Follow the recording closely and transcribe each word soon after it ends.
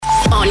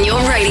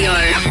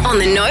on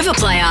the Nova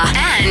Player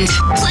and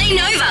Play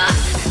Nova.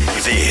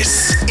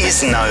 This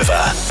is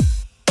Nova.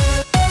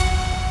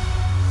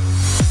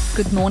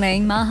 Good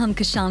morning, Maham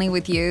Kashani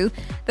with you.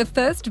 The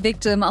first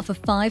victim of a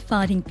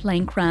firefighting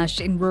plane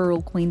crash in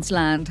rural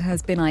Queensland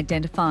has been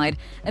identified.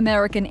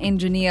 American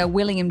engineer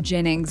William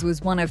Jennings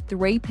was one of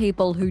 3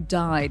 people who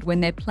died when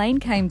their plane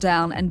came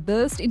down and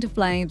burst into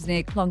flames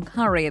near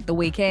Cloncurry at the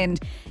weekend.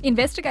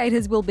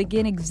 Investigators will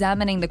begin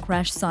examining the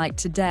crash site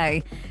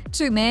today.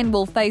 2 men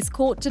will face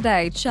court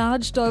today,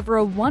 charged over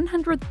a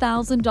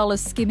 $100,000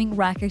 skimming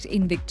racket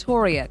in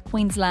Victoria,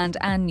 Queensland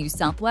and New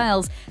South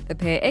Wales. The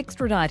pair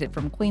extradited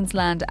from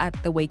Queensland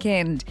at the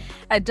weekend.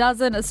 A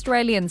dozen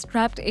Australians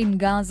trapped in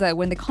Gaza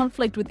when the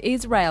conflict with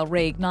Israel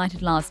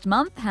reignited last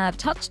month have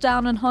touched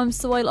down on home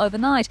soil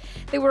overnight.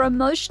 There were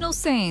emotional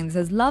scenes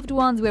as loved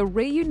ones were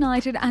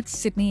reunited at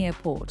Sydney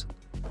Airport.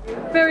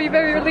 Very,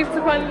 very relieved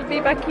to finally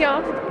be back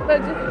here.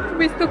 But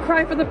we still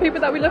cry for the people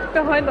that we left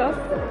behind us.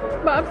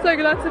 But I'm so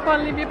glad to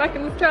finally be back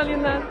in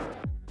Australian land.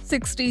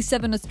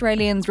 67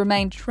 Australians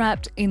remain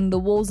trapped in the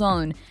war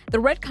zone. The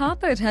red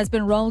carpet has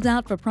been rolled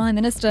out for Prime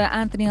Minister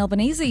Anthony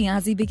Albanese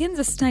as he begins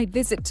a state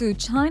visit to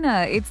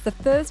China. It's the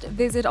first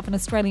visit of an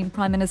Australian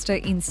Prime Minister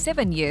in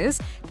 7 years.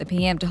 The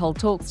PM to hold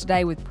talks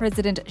today with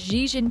President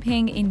Xi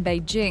Jinping in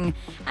Beijing.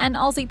 And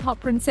Aussie pop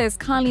princess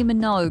Kylie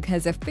Minogue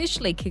has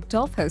officially kicked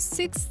off her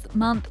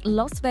 6th-month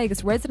Las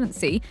Vegas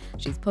residency.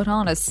 She's put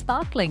on a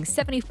sparkling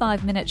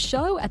 75-minute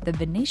show at the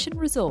Venetian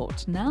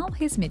Resort. Now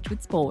here's Mitch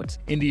with sport.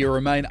 India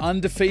remain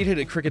undefeated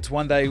at cricket's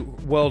One-Day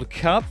World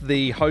Cup,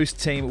 the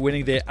host team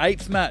winning their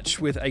 8th match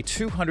with a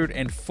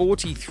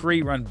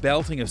 243-run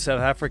belting of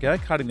South Africa,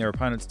 cutting their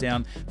opponents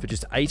down for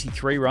just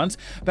 83 runs.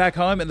 Back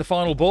home, in the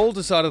final ball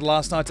decided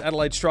last night's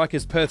Adelaide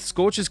Strikers Perth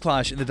Scorchers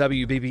clash in the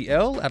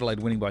WBBL, Adelaide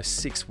winning by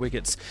 6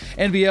 wickets.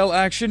 NBL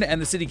action and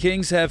the City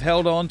Kings have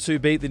held on to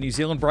beat the New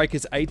Zealand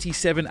Breakers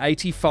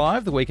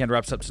 87-85. The weekend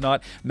wraps up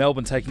tonight,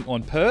 Melbourne taking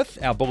on Perth.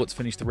 Our Bullets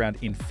finished the round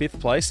in 5th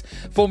place.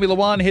 Formula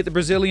One hit the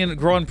Brazilian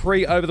Grand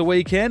Prix over the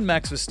weekend.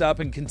 Max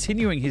Verstappen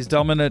continuing his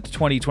dominant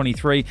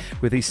 2023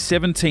 with his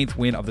 17th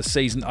win of the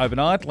season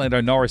overnight. Lando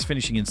Norris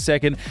finishing in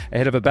 2nd,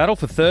 ahead of a battle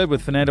for 3rd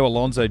with Fernando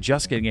Alonso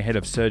just getting ahead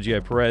of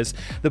Sergio Perez.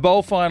 The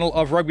bowl final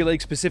of Rugby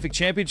League's Pacific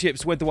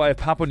Championships went the way of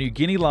Papua New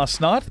Guinea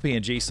last night. The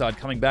PNG side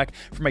coming back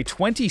from a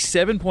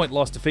 27-point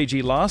loss to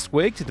Fiji last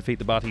week to defeat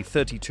the Bati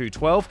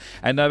 32-12.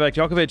 And Novak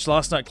Djokovic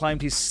last night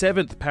claimed his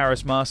 7th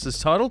Paris Masters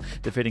title,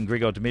 defeating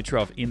Grigor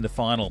Dimitrov in the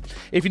final.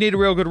 If you need a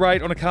real good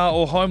rate on a car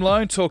or home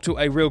loan, talk to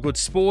a Real Good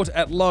Sport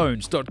at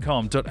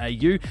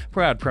loans.com.au,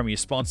 proud premier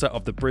sponsor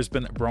of the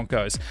Brisbane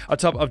Broncos. A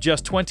top of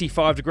just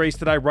 25 degrees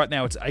today. Right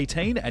now it's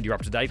 18 and you're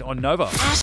up to date on Nova.